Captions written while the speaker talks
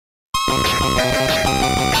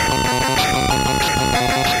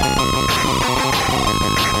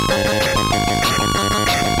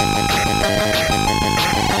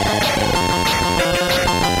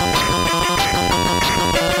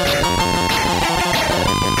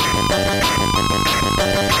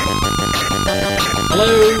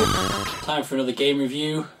Hello! Time for another game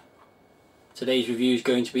review. Today's review is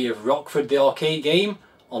going to be of Rockford, the arcade game,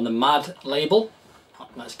 on the MAD label.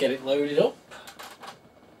 Let's get it loaded up.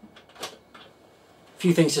 A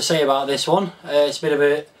few things to say about this one. It's a bit of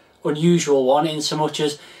an unusual one in so much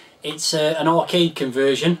as it's an arcade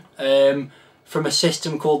conversion from a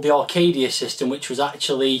system called the Arcadia system, which was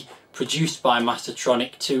actually produced by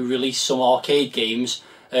Mastertronic to release some arcade games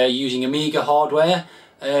using Amiga hardware.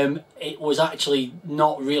 It was actually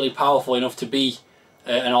not really powerful enough to be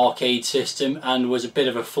an arcade system and was a bit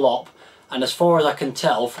of a flop. And as far as I can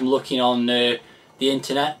tell from looking on the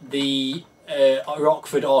internet, the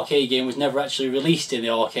Rockford arcade game was never actually released in the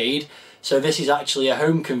arcade. So this is actually a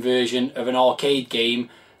home conversion of an arcade game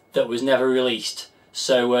that was never released.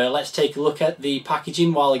 So let's take a look at the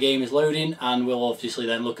packaging while the game is loading, and we'll obviously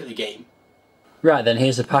then look at the game. Right then,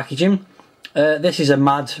 here's the packaging. This is a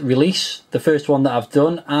MAD release, the first one that I've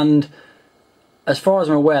done, and as far as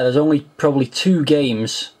I'm aware there's only probably 2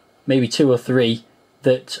 games, maybe 2 or 3,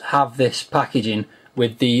 that have this packaging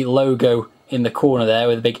with the logo in the corner there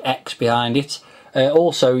with a big X behind it.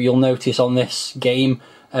 Also, you'll notice on this game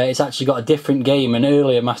it's actually got a different game, an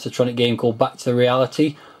earlier Mastertronic game called Back to the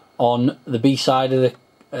Reality, on the B side of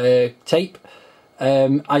the tape.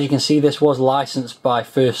 As you can see, this was licensed by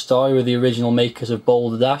First Star, with the original makers of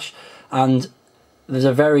Boulder Dash. And there's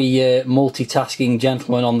a very multitasking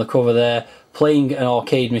gentleman on the cover there, playing an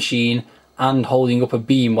arcade machine and holding up a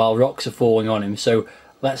beam while rocks are falling on him. So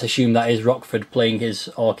let's assume that is Rockford playing his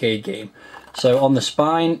arcade game. So on the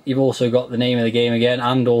spine you've also got the name of the game again,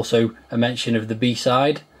 and also a mention of the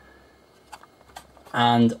B-side.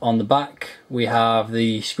 And on the back we have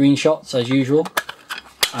the screenshots as usual.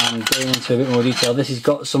 And going into a bit more detail, this has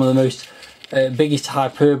got some of the most biggest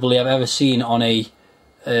hyperbole I've ever seen on a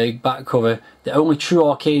back cover. The only true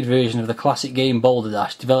arcade version of the classic game Boulder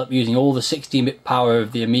Dash, developed using all the 16-bit power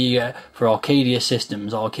of the Amiga for Arcadia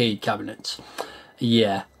systems arcade cabinets.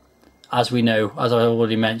 Yeah, as we know, as I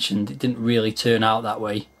already mentioned, it didn't really turn out that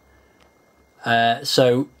way.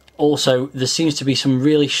 So also there seems to be some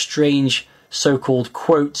really strange so-called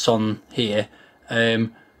quotes on here.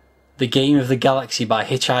 The Game of the Galaxy by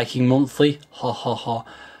Hitchhiking Monthly, ha ha ha.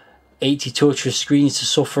 80 torturous screens to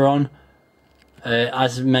suffer on.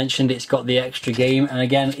 As mentioned, it's got the extra game, and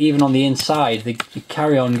again, even on the inside, the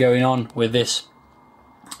carry on going on with this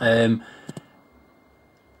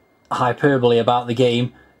hyperbole about the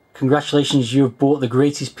game. Congratulations, you have bought the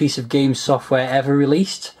greatest piece of game software ever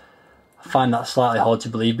released. I find that slightly hard to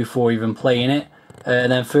believe before even playing it.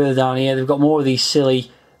 And then further down here, they've got more of these silly,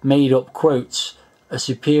 made-up quotes. As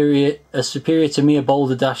superior to mere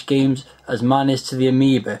Boulder Dash games as man is to the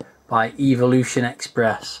amoeba by Evolution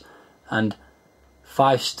Express, and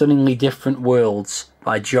 5 stunningly different worlds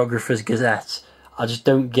by Geographer's Gazette. I just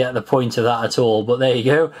don't get the point of that at all, but there you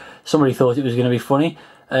go. Somebody thought it was going to be funny.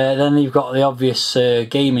 Then you've got the obvious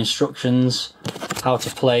game instructions, how to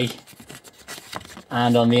play,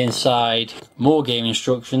 and on the inside more game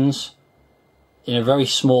instructions in a very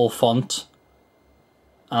small font,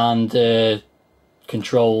 and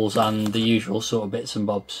controls and the usual sort of bits and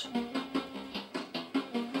bobs.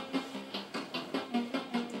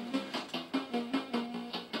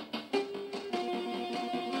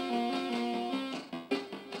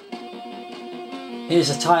 Here's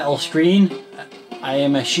the title screen. I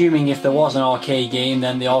am assuming if there was an arcade game,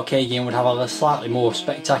 then the arcade game would have a slightly more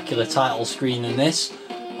spectacular title screen than this.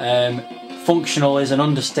 Functional is an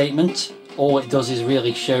understatement. All it does is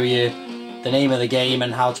really show you the name of the game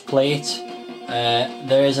and how to play it.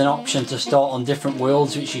 There is an option to start on different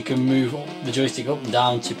worlds, which you can move the joystick up and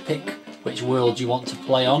down to pick which world you want to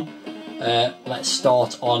play on. Let's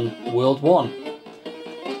start on World 1.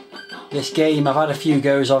 This game, I've had a few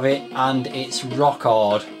goes of it and it's rock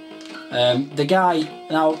hard. The guy,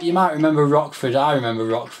 now you might remember Rockford, I remember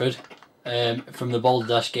Rockford from the Boulder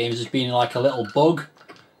Dash games as being like a little bug.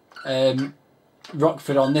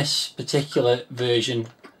 Rockford on this particular version,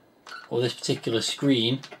 or this particular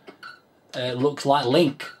screen, looks like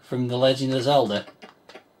Link from The Legend of Zelda.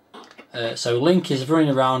 So Link is running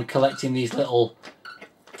around collecting these little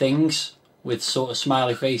things with sort of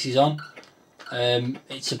smiley faces on.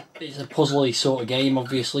 It's a puzzly sort of game.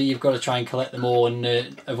 Obviously you've got to try and collect them all and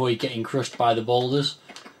avoid getting crushed by the boulders.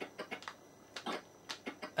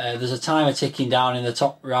 There's a timer ticking down in the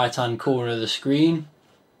top right hand corner of the screen.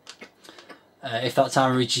 If that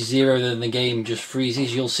timer reaches 0, then the game just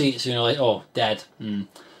freezes. You'll see it sooner, like, oh, dead. I'm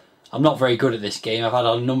not very good at this game. I've had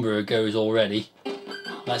a number of goes already.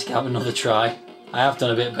 Let's have another try. I have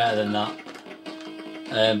done a bit better than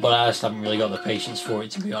that, but I just haven't really got the patience for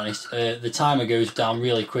it, to be honest. The timer goes down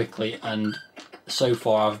really quickly, and so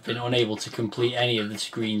far I've been unable to complete any of the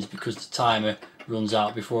screens because the timer runs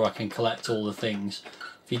out before I can collect all the things.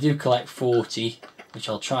 If you do collect 40, which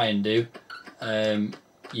I'll try and do,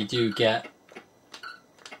 you do get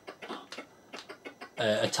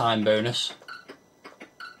a time bonus.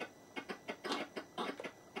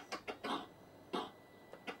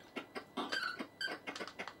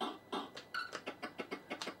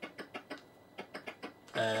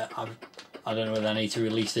 I don't know whether I need to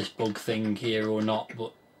release this bug thing here or not,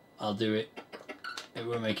 but I'll do it. It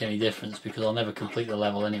won't make any difference because I'll never complete the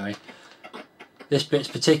level anyway. This bit's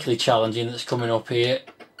particularly challenging that's coming up here.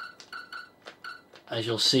 As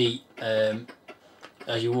you'll see,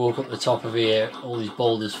 as you walk up the top of here, all these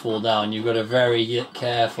boulders fall down. You've got to very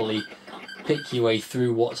carefully pick your way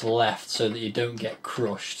through what's left so that you don't get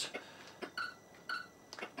crushed.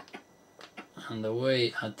 And the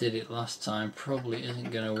way I did it last time probably isn't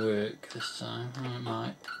going to work this time. Oh, it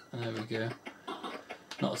might. There we go.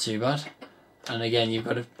 Not too bad. And again, you've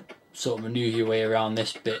got to sort of manoeuvre your way around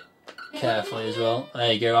this bit carefully as well.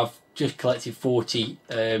 There you go. I've just collected 40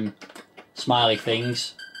 smiley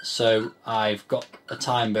things, so I've got a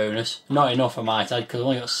time bonus. Not enough, I might add, because I've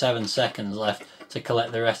only got 7 seconds left to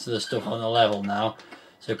collect the rest of the stuff on the level now.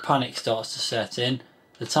 So panic starts to set in.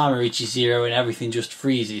 The timer reaches 0 and everything just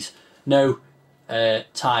freezes. No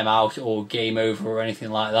time out or game over or anything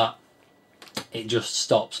like that. It just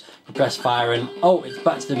stops. You press fire and oh, it's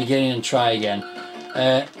back to the beginning and try again.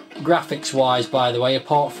 Graphics wise, by the way,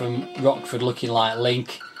 apart from Rockford looking like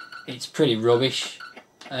Link, it's pretty rubbish.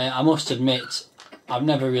 I must admit, I've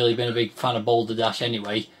never really been a big fan of Boulder Dash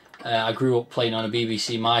anyway. I grew up playing on a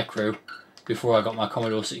BBC Micro before I got my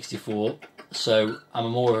Commodore 64, so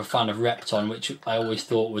I'm more of a fan of Repton, which I always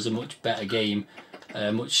thought was a much better game.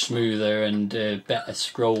 Much smoother and better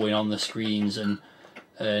scrolling on the screens and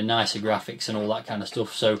nicer graphics and all that kind of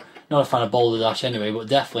stuff. So not a fan of Boulder Dash anyway, but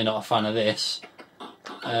definitely not a fan of this.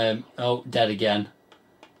 Oh, dead again.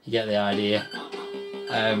 You get the idea.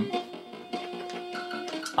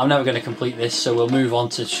 I'm never going to complete this, so we'll move on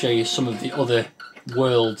to show you some of the other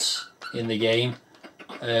worlds in the game,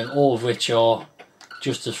 all of which are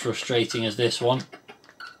just as frustrating as this one.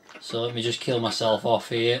 So let me just kill myself off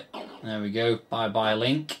here. There we go, bye bye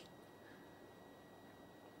Link.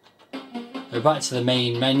 Go back to the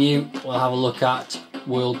main menu, we'll have a look at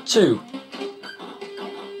World 2.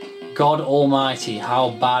 God almighty, how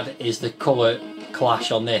bad is the colour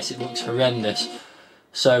clash on this? It looks horrendous.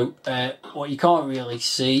 So what you can't really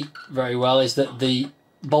see very well is that the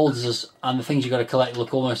boulders and the things you've got to collect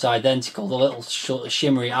look almost identical. The little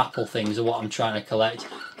shimmery apple things are what I'm trying to collect.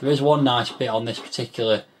 There is one nice bit on this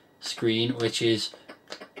particular screen, which is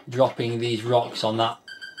dropping these rocks on that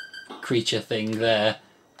creature thing there.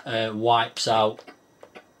 Wipes them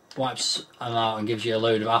out and gives you a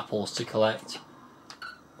load of apples to collect.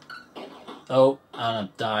 Oh, and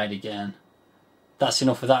I've died again. That's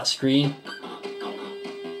enough of that screen.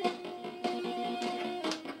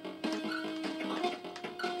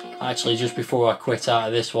 Actually, just before I quit out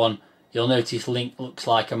of this one, you'll notice Link looks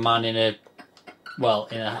like a man in a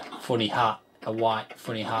funny hat, a white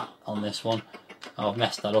funny hat on this one. Oh, I've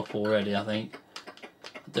messed that up already, I think.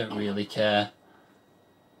 I don't really care.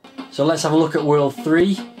 So let's have a look at World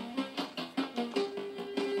 3.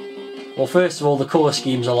 Well, first of all, the colour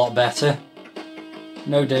scheme's a lot better.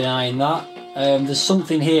 No denying that. There's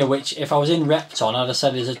something here which, if I was in Repton, I'd have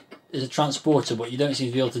said is a transporter, but you don't seem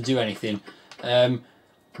to be able to do anything.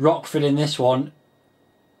 Rockford in this one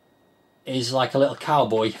is like a little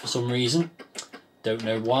cowboy for some reason. Don't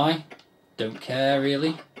know why. Don't care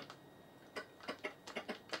really.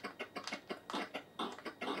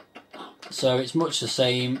 So it's much the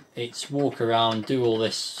same. It's walk around, do all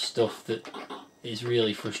this stuff that is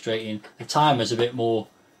really frustrating. The timer's a bit more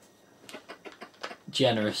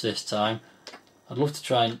generous this time. I'd love to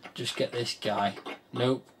try and just get this guy.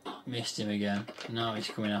 Nope, missed him again. Now he's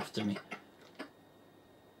coming after me.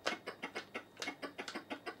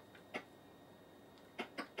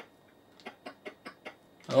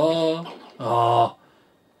 Oh,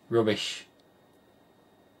 rubbish.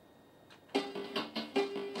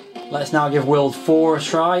 Let's now give World 4 a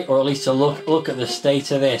try, or at least a look at the state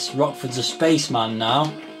of this. Rockford's a spaceman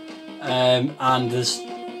now, and there's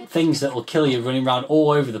things that will kill you running around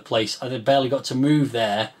all over the place. I barely got to move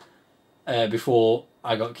there before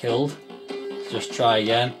I got killed. Just try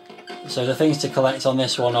again. So the things to collect on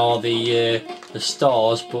this one are the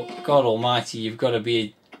stars, but God almighty, you've got to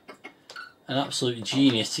be an absolute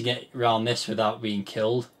genius to get around this without being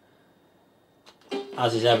killed.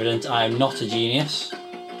 As is evident, I am not a genius.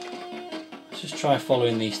 Let's just try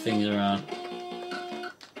following these things around.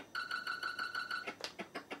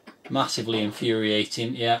 Massively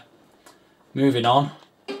infuriating, yeah. Moving on.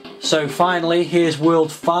 So finally, here's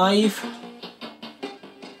World 5.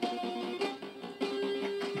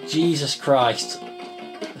 Jesus Christ.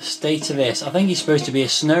 The state of this. I think he's supposed to be a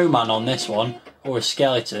snowman on this one, or a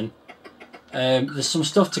skeleton. There's some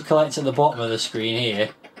stuff to collect at the bottom of the screen here,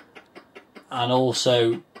 and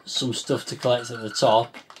also some stuff to collect at the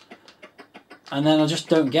top. And then I just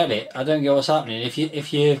don't get it. I don't get what's happening.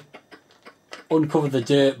 If you uncover the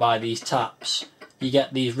dirt by these taps, you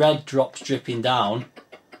get these red drops dripping down.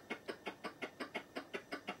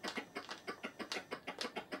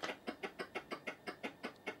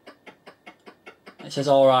 It says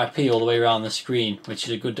RIP all the way around the screen, which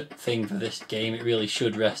is a good thing for this game. It really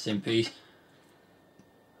should rest in peace.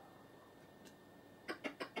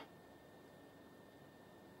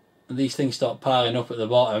 And these things start piling up at the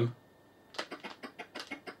bottom.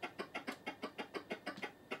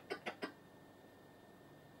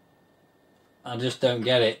 I just don't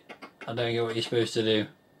get it. I don't get what you're supposed to do.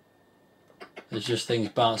 There's just things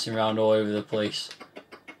bouncing around all over the place.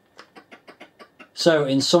 So,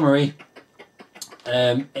 in summary,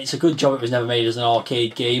 it's a good job it was never made as an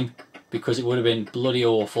arcade game, because it would have been bloody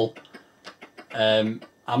awful. I'm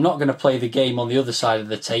not going to play the game on the other side of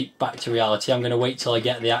the tape, back to reality. I'm going to wait till I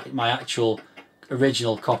get my actual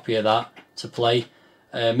original copy of that to play.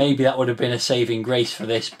 Maybe that would have been a saving grace for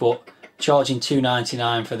this, but charging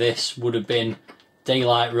 $2.99 for this would have been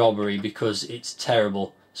daylight robbery, because it's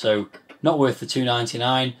terrible. So, not worth the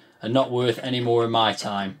 $2.99 and not worth any more of my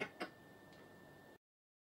time.